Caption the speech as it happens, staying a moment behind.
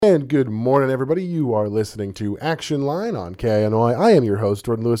And good morning, everybody. You are listening to Action Line on KINY. I am your host,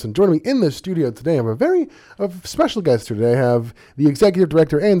 Jordan Lewis, and joining me in the studio today, I have a very special guest here today. I have the Executive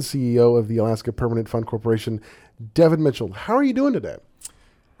Director and CEO of the Alaska Permanent Fund Corporation, Devin Mitchell. How are you doing today?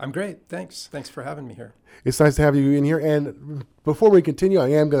 I'm great. Thanks. Thanks for having me here. It's nice to have you in here. And before we continue, I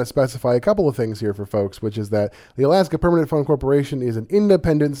am going to specify a couple of things here for folks, which is that the Alaska Permanent Fund Corporation is an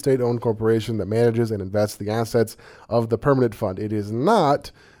independent state-owned corporation that manages and invests the assets of the permanent fund. It is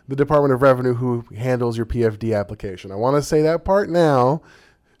not the Department of Revenue who handles your PFD application. I want to say that part now.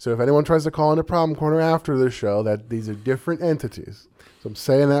 So if anyone tries to call in a problem corner after the show, that these are different entities. So I'm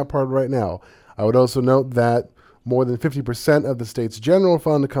saying that part right now. I would also note that more than 50% of the state's general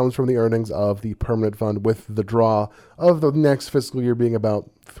fund comes from the earnings of the permanent fund, with the draw of the next fiscal year being about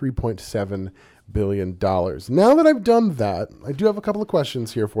 $3.7 billion. Now that I've done that, I do have a couple of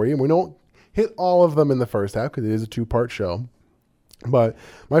questions here for you. And we don't hit all of them in the first half because it is a two-part show. But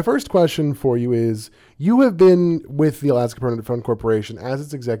my first question for you is, you have been with the Alaska Permanent Fund Corporation as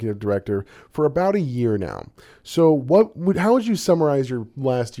its executive director for about a year now. So how would you summarize your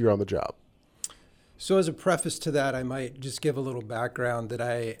last year on the job? So as a preface to that, I might just give a little background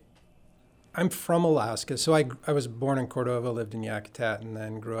that I'm from Alaska. So I was born in Cordova, lived in Yakutat, and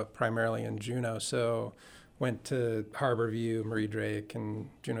then grew up primarily in Juneau. So went to Harborview, Murray Drake,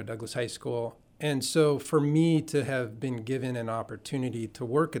 and Juneau Douglas High School. And so for me to have been given an opportunity to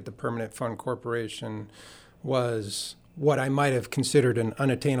work at the Permanent Fund Corporation was what I might have considered an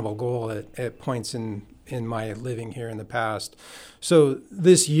unattainable goal at points in my living here in the past. So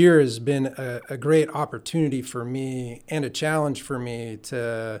this year has been a great opportunity for me and a challenge for me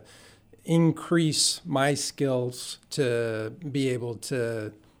to increase my skills to be able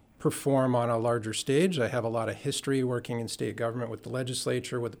to perform on a larger stage. I have a lot of history working in state government with the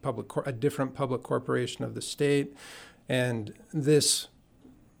legislature, with a different public corporation of the state, and this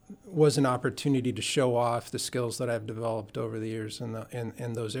was an opportunity to show off the skills that I've developed over the years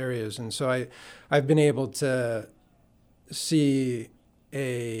in those areas. And so I've been able to see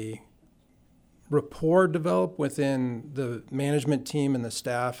a rapport develop within the management team and the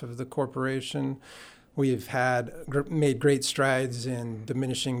staff of the corporation. We've made great strides in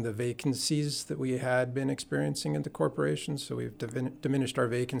diminishing the vacancies that we had been experiencing at the corporation. So we've diminished our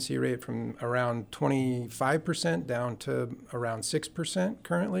vacancy rate from around 25% down to around 6%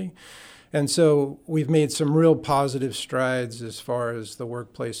 currently. And so we've made some real positive strides as far as the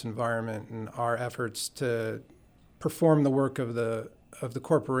workplace environment and our efforts to perform the work of the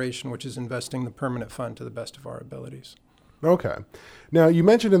corporation, which is investing the permanent fund to the best of our abilities. Okay. Now, you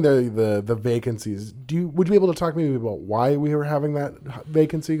mentioned in the vacancies. Would you be able to talk maybe about why we were having that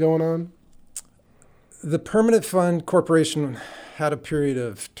vacancy going on? The Permanent Fund Corporation had a period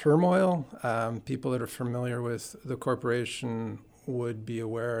of turmoil. People that are familiar with the corporation would be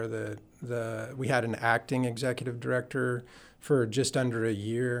aware that we had an acting executive director for just under a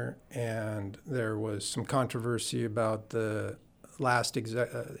year, and there was some controversy about the last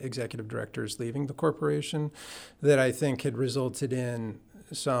executive directors leaving the corporation that I think had resulted in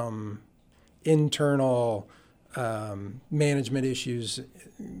some internal management issues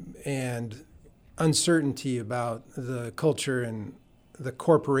and uncertainty about the culture and the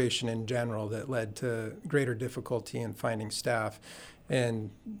corporation in general that led to greater difficulty in finding staff.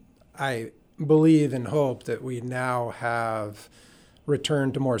 And I believe and hope that we now have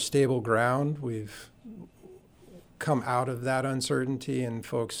returned to more stable ground. We've come out of that uncertainty, and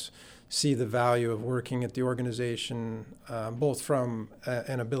folks see the value of working at the organization, both from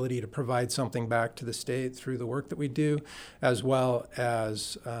an ability to provide something back to the state through the work that we do, as well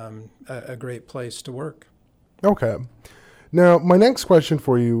as a great place to work. Okay. Now, my next question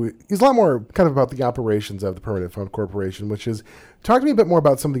for you is a lot more kind of about the operations of the Permanent Fund Corporation, which is, talk to me a bit more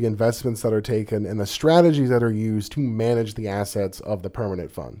about some of the investments that are taken and the strategies that are used to manage the assets of the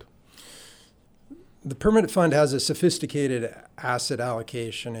Permanent Fund. The Permanent Fund has a sophisticated asset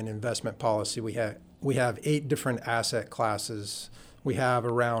allocation and investment policy. We have 8 different asset classes. We have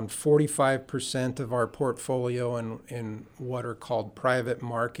around 45% of our portfolio in what are called private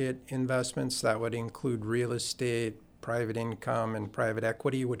market investments. That would include real estate, private income, and private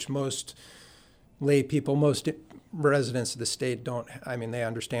equity, which most lay people, most residents of the state they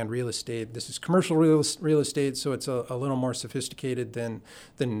understand real estate. This is commercial real estate, so it's a little more sophisticated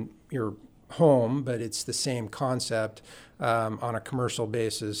than your home, but it's the same concept on a commercial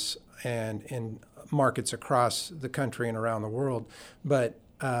basis and in markets across the country and around the world. But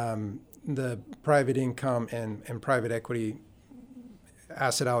the private income and private equity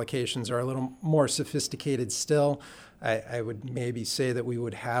asset allocations are a little more sophisticated still. I would maybe say that we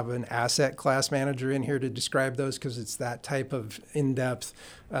would have an asset class manager in here to describe those, because it's that type of in-depth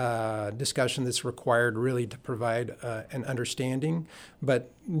discussion that's required really to provide an understanding.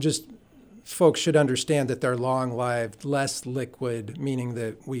 But just folks should understand that they're long-lived, less liquid, meaning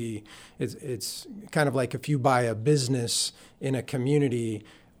that it's kind of like if you buy a business in a community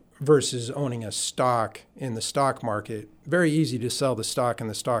versus owning a stock in the stock market. Very easy to sell the stock in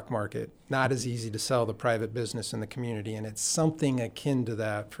the stock market, not as easy to sell the private business in the community. And it's something akin to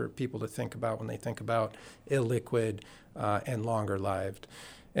that for people to think about when they think about illiquid and longer lived.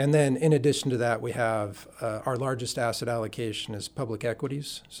 And then in addition to that, we have our largest asset allocation is public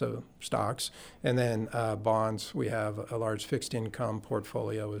equities, so stocks, and then bonds. We have a large fixed income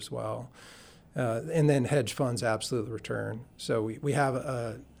portfolio as well. And then hedge funds, absolute return. So we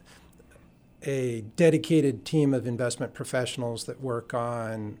have a dedicated team of investment professionals that work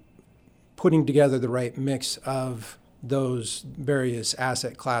on putting together the right mix of those various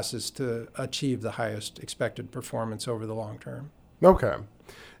asset classes to achieve the highest expected performance over the long term. Okay.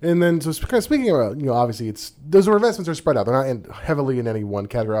 And then, so kind of speaking about, obviously those investments are spread out. They're not heavily in any one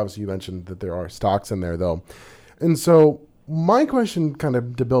category. Obviously, you mentioned that there are stocks in there, though. And so my question kind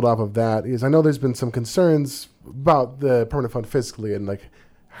of to build off of that is, I know there's been some concerns about the permanent fund fiscally and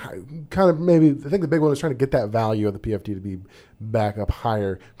kind of maybe, I think the big one is trying to get that value of the PFD to be back up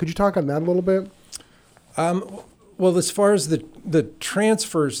higher. Could you talk on that a little bit? Well, as far as the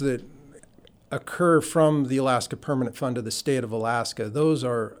transfers that occur from the Alaska Permanent Fund to the state of Alaska, those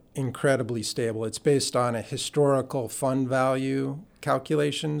are incredibly stable. It's based on a historical fund value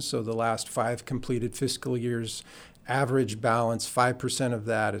calculation. So the last 5 completed fiscal years, average balance, 5% of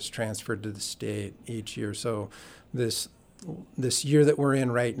that is transferred to the state each year. So this year that we're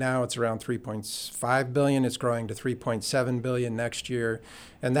in right now, it's around $3.5 billion. It's growing to $3.7 billion next year,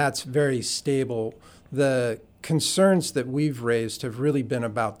 and that's very stable. The concerns that we've raised have really been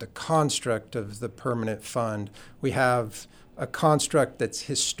about the construct of the permanent fund. We have a construct that's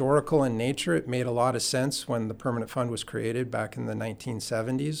historical in nature. It made a lot of sense when the permanent fund was created back in the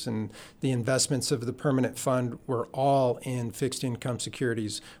 1970s, and the investments of the permanent fund were all in fixed income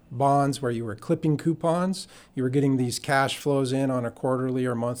securities, bonds where you were clipping coupons, you were getting these cash flows in on a quarterly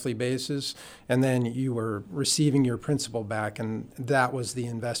or monthly basis, and then you were receiving your principal back, and that was the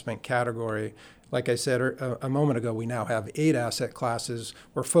investment category. Like I said a moment ago, we now have 8 asset classes.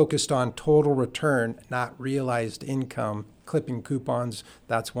 We're focused on total return, not realized income. Clipping coupons,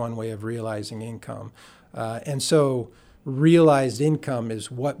 that's one way of realizing income. And so realized income is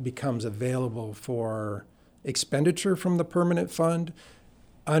what becomes available for expenditure from the permanent fund.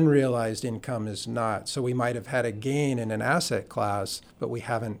 Unrealized income is not. So we might have had a gain in an asset class, but we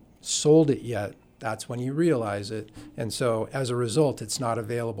haven't sold it yet. That's when you realize it. And so as a result, it's not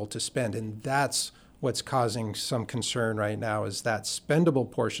available to spend. And that's what's causing some concern right now, is that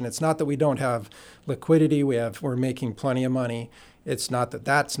spendable portion. It's not that we don't have liquidity. We're making plenty of money. It's not that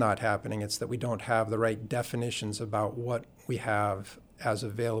that's not happening. It's that we don't have the right definitions about what we have as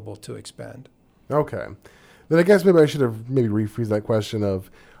available to expend. Okay. Then I guess maybe I should have rephrased that question of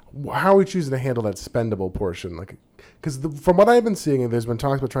how are we choosing to handle that spendable portion? Because from what I've been seeing, there's been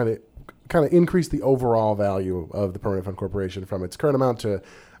talks about trying to kind of increase the overall value of the Permanent Fund Corporation from its current amount to,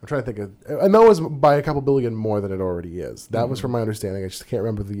 I'm trying to think of, I know it was by a couple billion more than it already is. That was from my understanding. I just can't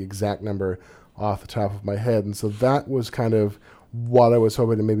remember the exact number off the top of my head. And so that was kind of what I was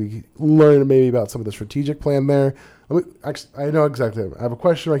hoping to maybe learn about some of the strategic plan there. I know exactly. I have a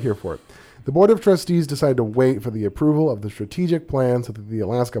question right here for it. The Board of Trustees decided to wait for the approval of the strategic plan so that the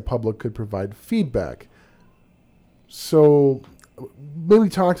Alaska public could provide feedback. So maybe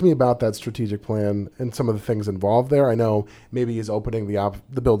talk to me about that strategic plan and some of the things involved there. I know maybe he's opening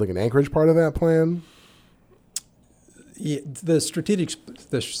the building in Anchorage part of that plan. Yeah, the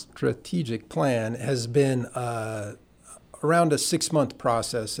strategic plan has been around a 6-month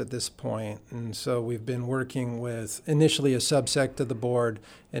process at this point. And so we've been working with initially a subsect of the board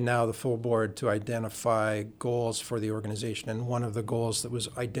and now the full board to identify goals for the organization. And one of the goals that was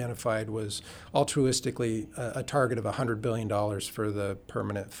identified was altruistically a target of $100 billion for the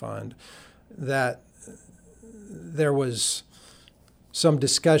permanent fund. That there was some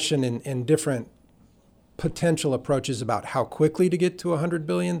discussion in different potential approaches about how quickly to get to $100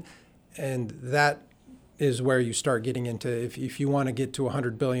 billion. And that is where you start getting into, if you want to get to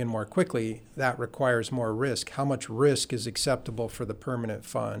 $100 billion more quickly, that requires more risk. How much risk is acceptable for the permanent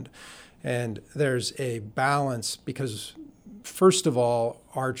fund? And there's a balance because, first of all,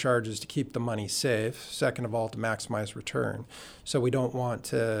 our charge is to keep the money safe. Second of all, to maximize return. So we don't want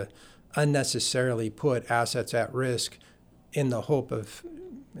to unnecessarily put assets at risk in the hope of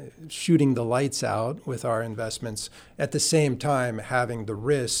shooting the lights out with our investments, at the same time having the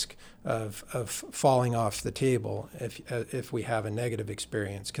risk of falling off the table if we have a negative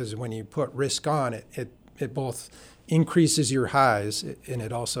experience. Because when you put risk on it, it both increases your highs and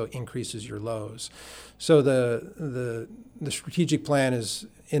it also increases your lows. So the strategic plan is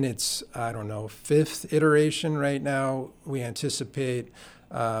in its, I don't know, 5th iteration right now. We anticipate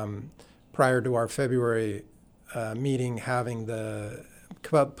prior to our February meeting having the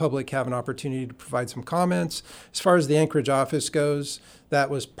public have an opportunity to provide some comments. As far as the Anchorage office goes, that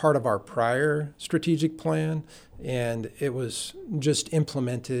was part of our prior strategic plan, and it was just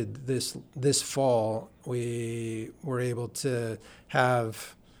implemented this fall. We were able to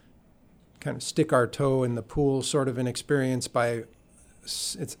have kind of stick our toe in the pool sort of an experience by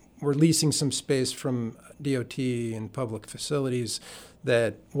we're leasing some space from DOT and public facilities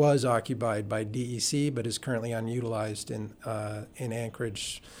that was occupied by DEC but is currently unutilized in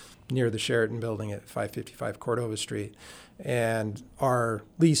Anchorage near the Sheraton building at 555 Cordova Street. And our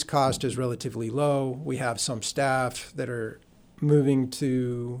lease cost is relatively low. We have some staff that are moving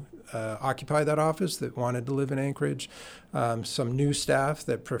to occupy that office that wanted to live in Anchorage, some new staff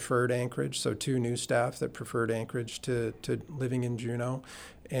that preferred Anchorage, so 2 new staff that preferred Anchorage to living in Juneau.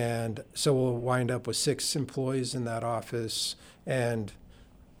 And so we'll wind up with 6 employees in that office, and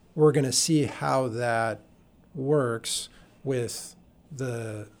we're going to see how that works with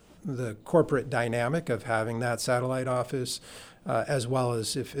the corporate dynamic of having that satellite office, as well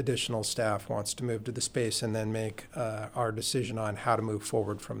as if additional staff wants to move to the space, and then make our decision on how to move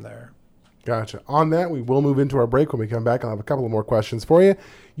forward from there. Gotcha. On that, we will move into our break. When we come back, I'll have a couple of more questions for you.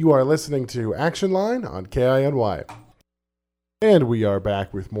 You are listening to Action Line on KINY. And we are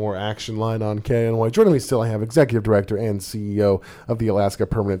back with more Action Line on KINY. Joining me still, I have Executive Director and CEO of the Alaska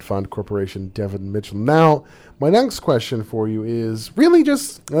Permanent Fund Corporation, Devin Mitchell. Now, my next question for you is really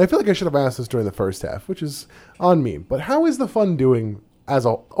just, and I feel like I should have asked this during the first half, which is on me, but how is the fund doing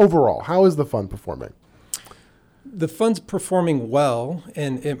overall? How is the fund performing? The fund's performing well,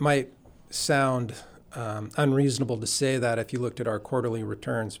 and it might sound unreasonable to say that if you looked at our quarterly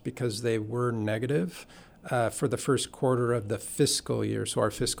returns, because they were negative for the first quarter of the fiscal year. So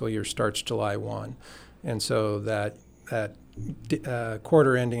our fiscal year starts July 1. And so that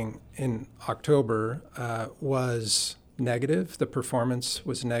quarter ending in October was negative. The performance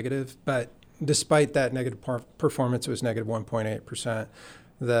was negative. But despite that negative performance, it was negative 1.8%.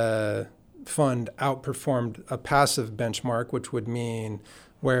 The fund outperformed a passive benchmark, which would mean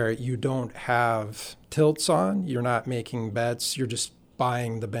where you don't have tilts on, you're not making bets, you're just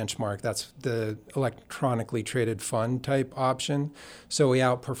buying the benchmark. That's the electronically traded fund type option. So we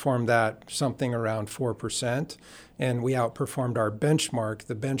outperformed that something around 4%, and we outperformed our benchmark.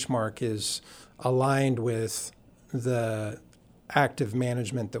 The benchmark is aligned with the active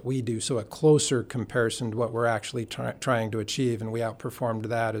management that we do, so a closer comparison to what we're actually trying to achieve, and we outperformed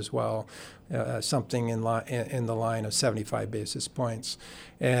that as well, something in the line of 75 basis points.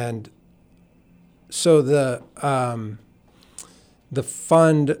 And so the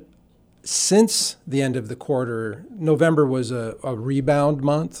fund, since the end of the quarter, November was a rebound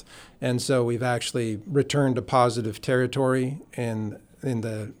month, and so we've actually returned to positive territory in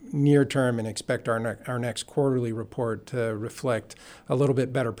the near term, and expect our next quarterly report to reflect a little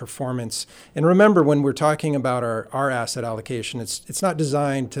bit better performance. And remember, when we're talking about our asset allocation, it's not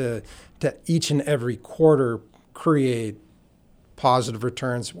designed to each and every quarter create positive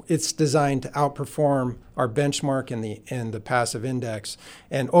returns. It's designed to outperform our benchmark in the passive index.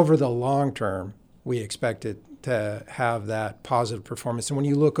 And over the long term, we expect it to have that positive performance. And when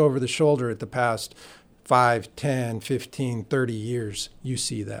you look over the shoulder at the past 5, 10, 15, 30 years, you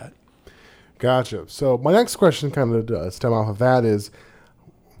see that. Gotcha. So my next question kind of does stem off of that is,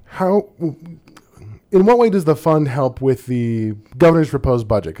 in what way does the fund help with the governor's proposed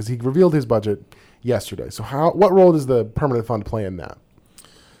budget? Because he revealed his budget yesterday. So what role does the permanent fund play in that?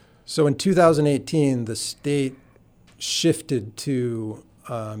 So in 2018, the state shifted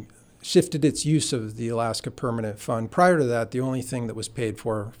its use of the Alaska Permanent Fund. Prior to that, the only thing that was paid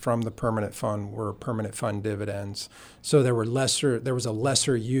for from the permanent fund were permanent fund dividends. So there was a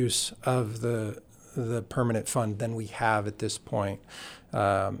lesser use of the permanent fund than we have at this point.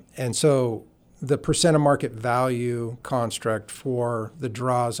 And so the percent of market value construct for the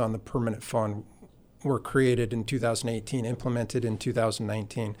draws on the permanent fund were created in 2018, implemented in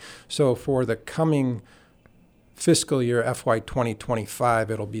 2019. So for the coming fiscal year, FY 2025,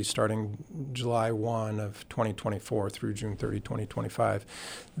 it'll be starting July 1 of 2024 through June 30, 2025.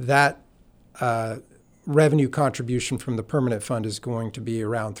 That revenue contribution from the permanent fund is going to be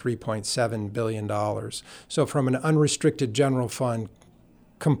around $3.7 billion. So from an unrestricted general fund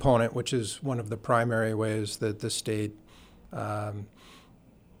component, which is one of the primary ways that the state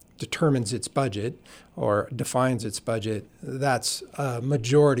determines its budget or defines its budget, that's a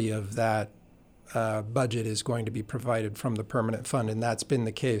majority of that budget is going to be provided from the permanent fund, and that's been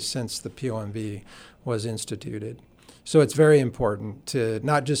the case since the POMV was instituted. So it's very important to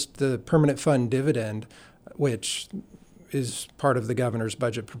not just the permanent fund dividend, which is part of the governor's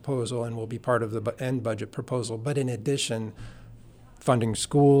budget proposal and will be part of the end budget proposal, but in addition, funding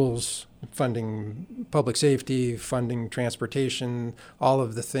schools, funding public safety, funding transportation, all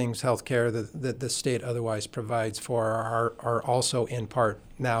of the things, healthcare that the state otherwise provides for are also in part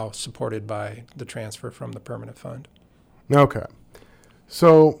now supported by the transfer from the permanent fund. Okay.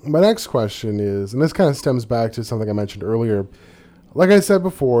 So my next question is, and this kind of stems back to something I mentioned earlier. Like I said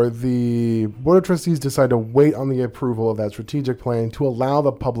before, the Board of Trustees decided to wait on the approval of that strategic plan to allow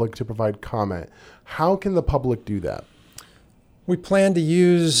the public to provide comment. How can the public do that? We plan to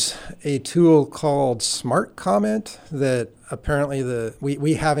use a tool called Smart Comment that apparently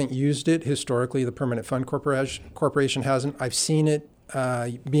we haven't used it historically. The Permanent Fund Corporation hasn't. I've seen it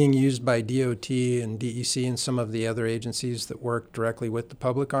being used by DOT and DEC and some of the other agencies that work directly with the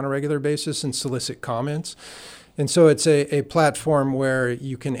public on a regular basis and solicit comments. And so it's a platform where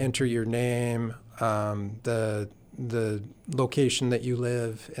you can enter your name, the location that you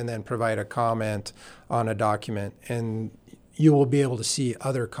live, and then provide a comment on a document. And you will be able to see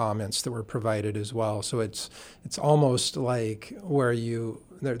other comments that were provided as well. So it's almost like where you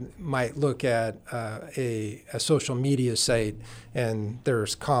might look at a social media site and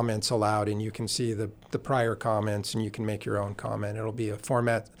there's comments allowed and you can see the prior comments and you can make your own comment. It'll be a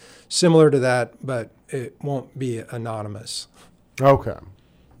format similar to that, but it won't be anonymous. Okay.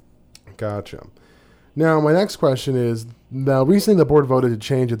 Gotcha. Now, my next question is, now recently the board voted to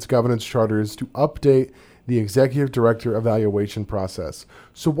change its governance charters to update the executive director evaluation process.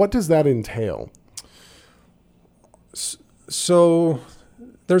 So what does that entail? So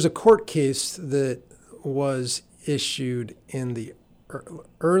there's a court case that was issued in the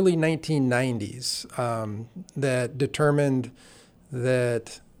early 1990s that determined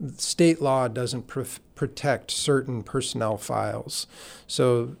that state law doesn't protect certain personnel files.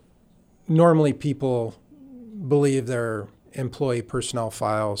 So normally people believe their employee personnel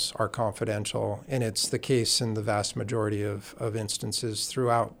files are confidential, and it's the case in the vast majority of instances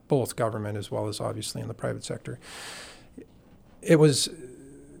throughout both government as well as obviously in the private sector. It was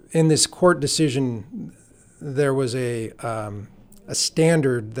in this court decision, there was a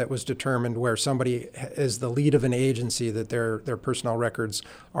standard that was determined where somebody is the lead of an agency that their personnel records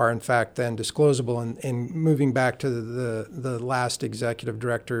are in fact then disclosable. And moving back to the last executive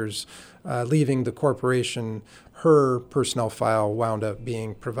director's leaving the corporation, her personnel file wound up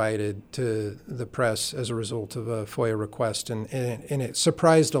being provided to the press as a result of a FOIA request, and it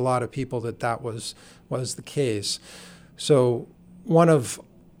surprised a lot of people that was the case. So one of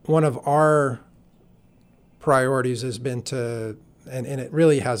our priorities has been to, and it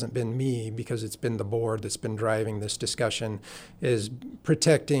really hasn't been me because it's been the board that's been driving this discussion, is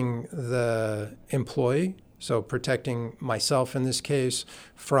protecting the employee. So protecting myself in this case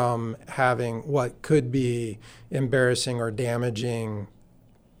from having what could be embarrassing or damaging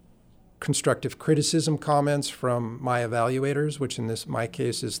constructive criticism comments from my evaluators, which in my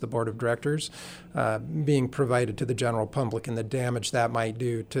case is the board of directors, being provided to the general public and the damage that might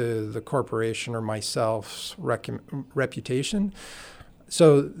do to the corporation or myself's reputation.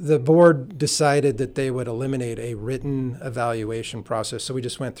 So the board decided that they would eliminate a written evaluation process. So we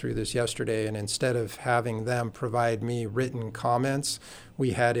just went through this yesterday, and instead of having them provide me written comments,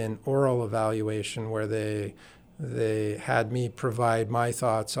 we had an oral evaluation where they had me provide my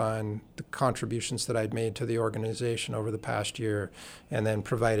thoughts on the contributions that I'd made to the organization over the past year, and then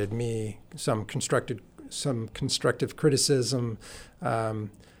provided me some constructive criticism.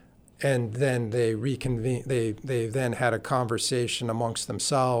 And then they reconvened. They then had a conversation amongst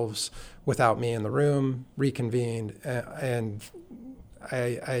themselves without me in the room, reconvened, and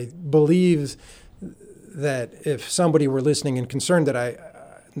I believe that if somebody were listening and concerned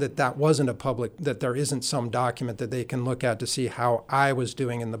that wasn't a public, that there isn't some document that they can look at to see how I was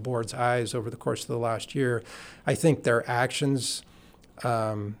doing in the board's eyes over the course of the last year, I think their actions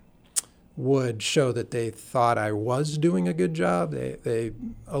would show that they thought I was doing a good job. They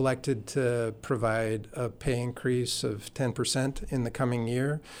elected to provide a pay increase of 10% in the coming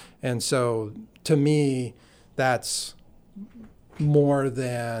year. And so to me, that's more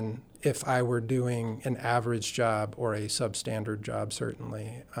than if I were doing an average job or a substandard job,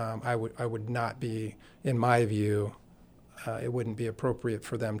 certainly. I would not be, in my view, it wouldn't be appropriate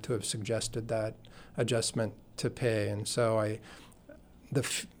for them to have suggested that adjustment to pay. And so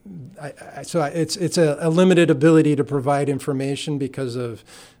it's a limited ability to provide information because of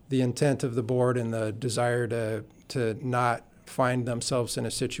the intent of the board and the desire to not find themselves in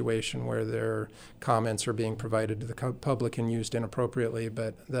a situation where their comments are being provided to the public and used inappropriately,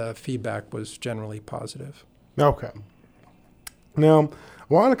 but the feedback was generally positive. Okay. Now,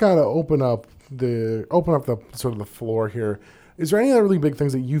 I want to kind of open up the sort of the floor here. Is there any other really big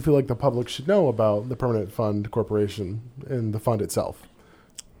things that you feel like the public should know about the Permanent Fund Corporation and the fund itself?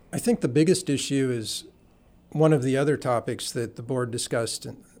 I think the biggest issue is one of the other topics that the board discussed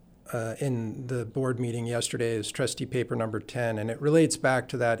in the board meeting yesterday is trustee paper number 10, and it relates back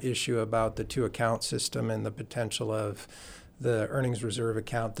to that issue about the two-account system and the potential of the earnings reserve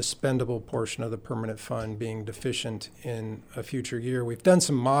account, the spendable portion of the permanent fund being deficient in a future year. We've done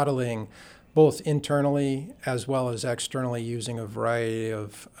some modeling both internally as well as externally using a variety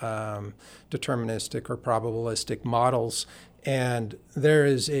of deterministic or probabilistic models, and there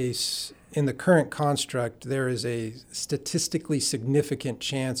is in the current construct, there is a statistically significant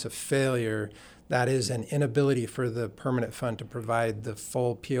chance of failure. That is an inability for the permanent fund to provide the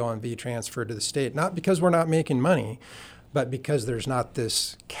full PONV transfer to the state, not because we're not making money, but because there's not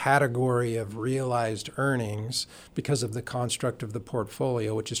this category of realized earnings because of the construct of the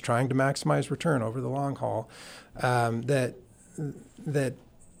portfolio, which is trying to maximize return over the long haul, that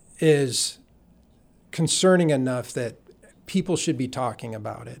is concerning enough that people should be talking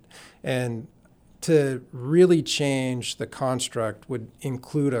about it. And to really change the construct would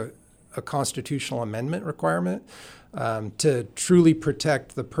include a constitutional amendment requirement to truly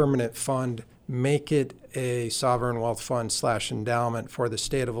protect the permanent fund, make it a sovereign wealth fund / endowment for the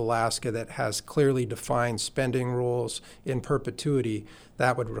state of Alaska that has clearly defined spending rules in perpetuity.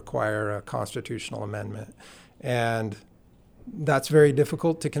 That would require a constitutional amendment. And that's very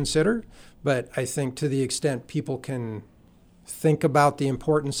difficult to consider, but I think to the extent people can think about the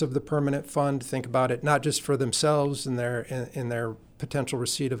importance of the permanent fund, think about it not just for themselves in their potential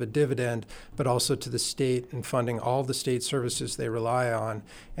receipt of a dividend, but also to the state and funding all the state services they rely on,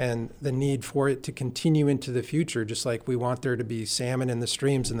 and the need for it to continue into the future. Just like we want there to be salmon in the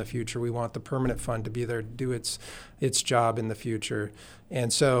streams in the future, we want the permanent fund to be there to do its job in the future.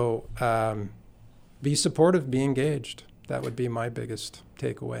 And so be supportive, be engaged. That would be my biggest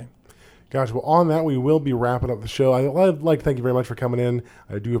takeaway. Gosh, well, on that, we will be wrapping up the show. I'd like to thank you very much for coming in.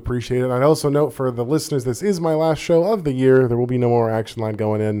 I do appreciate it. And I'd also note for the listeners, this is my last show of the year. There will be no more Action Line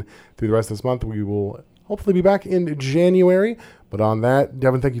going in through the rest of this month. We will hopefully be back in January. But on that,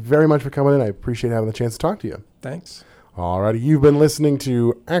 Devin, thank you very much for coming in. I appreciate having the chance to talk to you. Thanks. All righty. You've been listening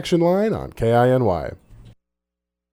to Action Line on KINY.